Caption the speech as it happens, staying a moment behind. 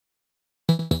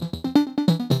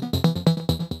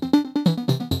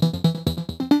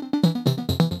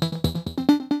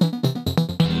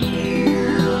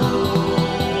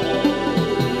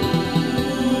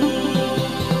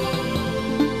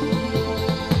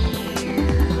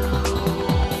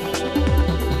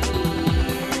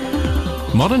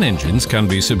Modern engines can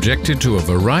be subjected to a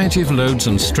variety of loads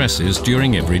and stresses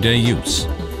during everyday use.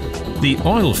 The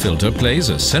oil filter plays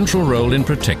a central role in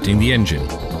protecting the engine.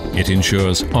 It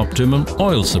ensures optimum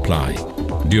oil supply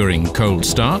during cold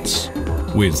starts,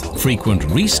 with frequent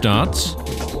restarts,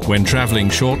 when traveling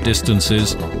short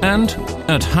distances and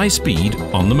at high speed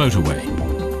on the motorway.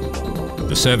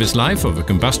 The service life of a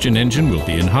combustion engine will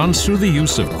be enhanced through the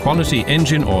use of quality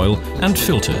engine oil and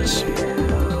filters.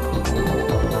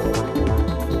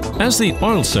 As the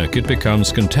oil circuit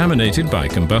becomes contaminated by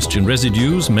combustion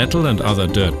residues, metal and other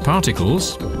dirt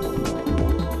particles,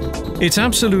 it's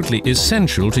absolutely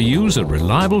essential to use a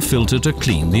reliable filter to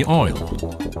clean the oil.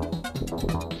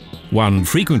 One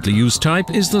frequently used type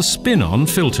is the spin-on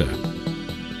filter.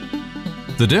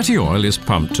 The dirty oil is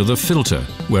pumped to the filter,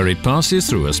 where it passes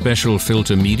through a special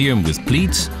filter medium with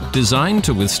pleats designed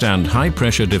to withstand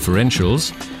high-pressure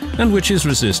differentials and which is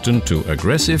resistant to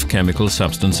aggressive chemical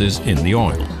substances in the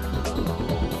oil.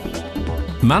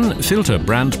 MANN-FILTER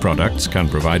brand products can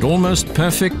provide almost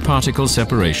perfect particle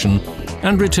separation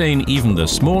and retain even the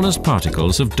smallest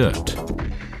particles of dirt.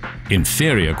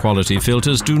 Inferior quality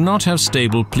filters do not have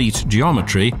stable pleat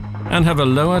geometry and have a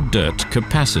lower dirt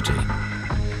capacity.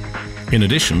 In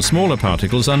addition, smaller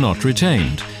particles are not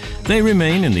retained. They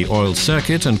remain in the oil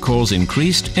circuit and cause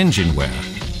increased engine wear.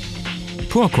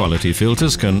 Poor quality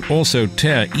filters can also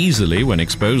tear easily when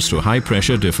exposed to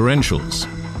high-pressure differentials.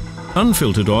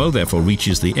 Unfiltered oil therefore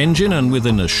reaches the engine and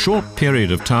within a short period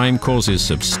of time causes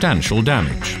substantial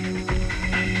damage.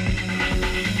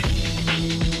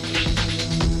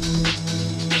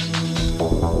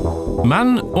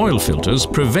 MANN oil filters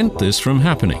prevent this from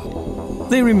happening.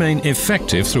 They remain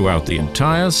effective throughout the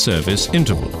entire service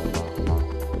interval.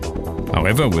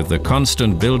 However, with the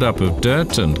constant buildup of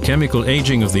dirt and chemical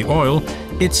aging of the oil,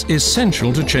 it's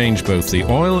essential to change both the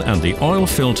oil and the oil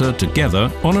filter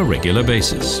together on a regular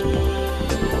basis.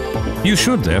 You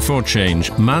should therefore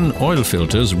change MANN oil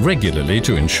filters regularly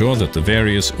to ensure that the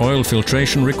various oil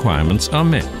filtration requirements are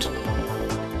met.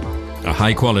 A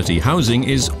high-quality housing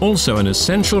is also an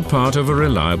essential part of a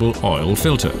reliable oil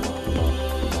filter.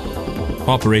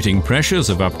 Operating pressures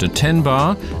of up to 10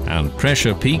 bar and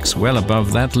pressure peaks well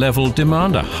above that level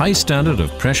demand a high standard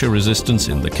of pressure resistance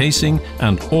in the casing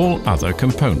and all other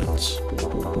components.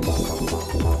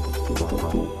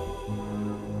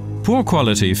 Poor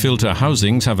quality filter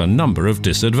housings have a number of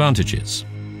disadvantages.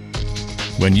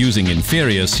 When using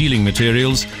inferior sealing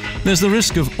materials, there's the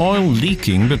risk of oil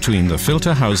leaking between the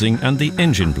filter housing and the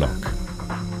engine block.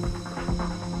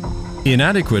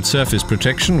 Inadequate surface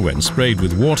protection when sprayed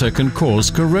with water can cause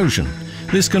corrosion.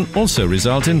 This can also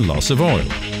result in loss of oil.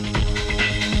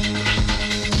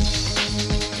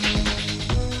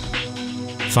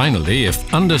 Finally,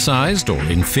 if undersized or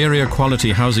inferior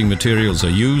quality housing materials are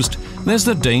used, there's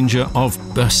the danger of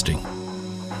bursting,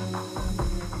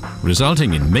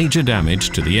 resulting in major damage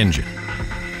to the engine.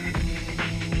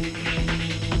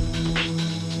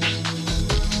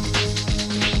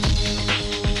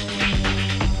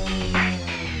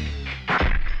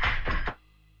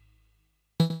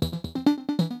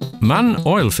 MANN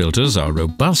oil filters are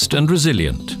robust and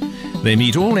resilient. They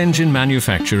meet all engine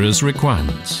manufacturers'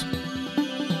 requirements.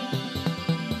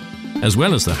 As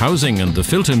well as the housing and the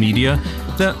filter media,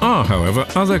 there are, however,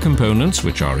 other components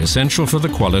which are essential for the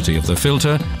quality of the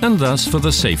filter and thus for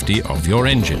the safety of your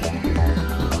engine.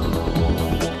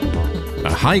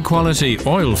 A high-quality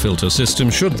oil filter system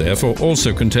should therefore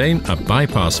also contain a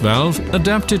bypass valve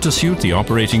adapted to suit the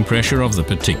operating pressure of the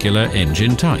particular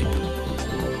engine type,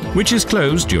 which is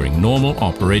closed during normal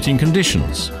operating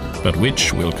conditions, but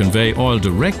which will convey oil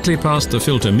directly past the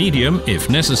filter medium, if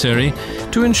necessary,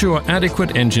 to ensure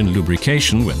adequate engine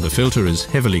lubrication when the filter is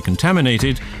heavily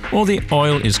contaminated or the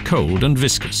oil is cold and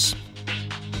viscous.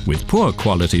 With poor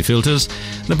quality filters,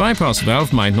 the bypass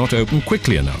valve might not open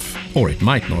quickly enough, or it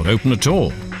might not open at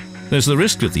all. There's the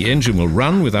risk that the engine will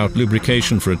run without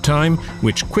lubrication for a time,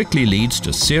 which quickly leads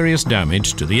to serious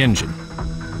damage to the engine.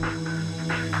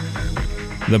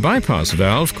 The bypass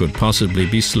valve could possibly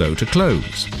be slow to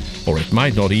close, or it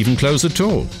might not even close at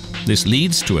all. This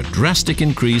leads to a drastic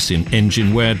increase in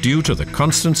engine wear due to the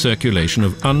constant circulation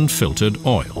of unfiltered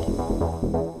oil.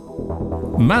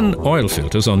 MANN oil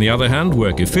filters, on the other hand,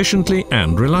 work efficiently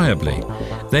and reliably.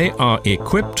 They are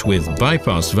equipped with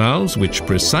bypass valves which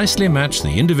precisely match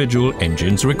the individual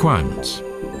engine's requirements.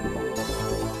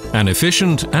 An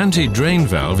efficient anti-drain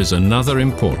valve is another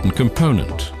important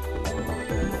component.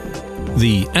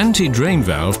 The anti-drain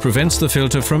valve prevents the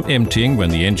filter from emptying when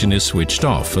the engine is switched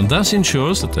off and thus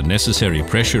ensures that the necessary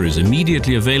pressure is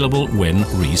immediately available when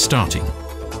restarting.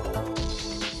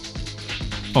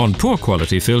 On poor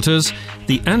quality filters,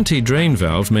 the anti-drain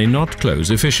valve may not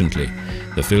close efficiently.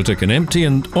 The filter can empty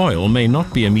and oil may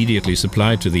not be immediately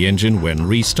supplied to the engine when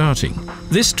restarting.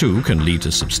 This too can lead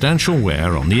to substantial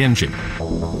wear on the engine.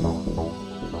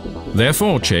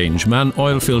 Therefore, change MANN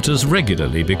oil filters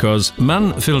regularly because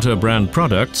MANN-FILTER brand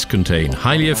products contain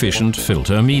highly efficient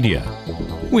filter media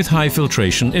with high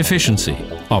filtration efficiency,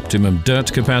 optimum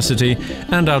dirt capacity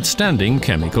and outstanding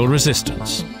chemical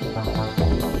resistance.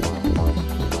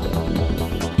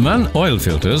 MANN oil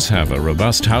filters have a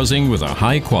robust housing with a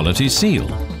high-quality seal,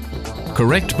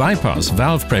 correct bypass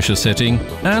valve pressure setting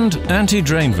and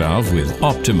anti-drain valve with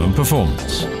optimum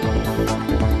performance.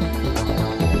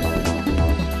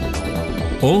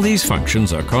 All these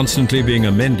functions are constantly being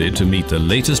amended to meet the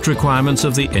latest requirements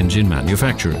of the engine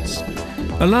manufacturers.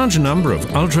 A large number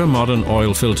of ultra-modern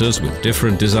oil filters with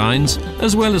different designs,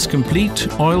 as well as complete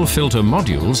oil filter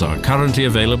modules, are currently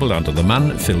available under the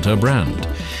MANN-FILTER brand.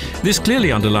 This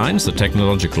clearly underlines the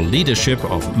technological leadership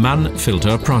of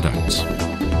MANN-FILTER products.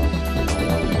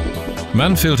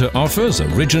 MANN-FILTER offers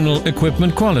original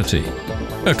equipment quality,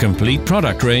 a complete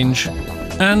product range,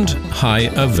 and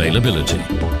high availability.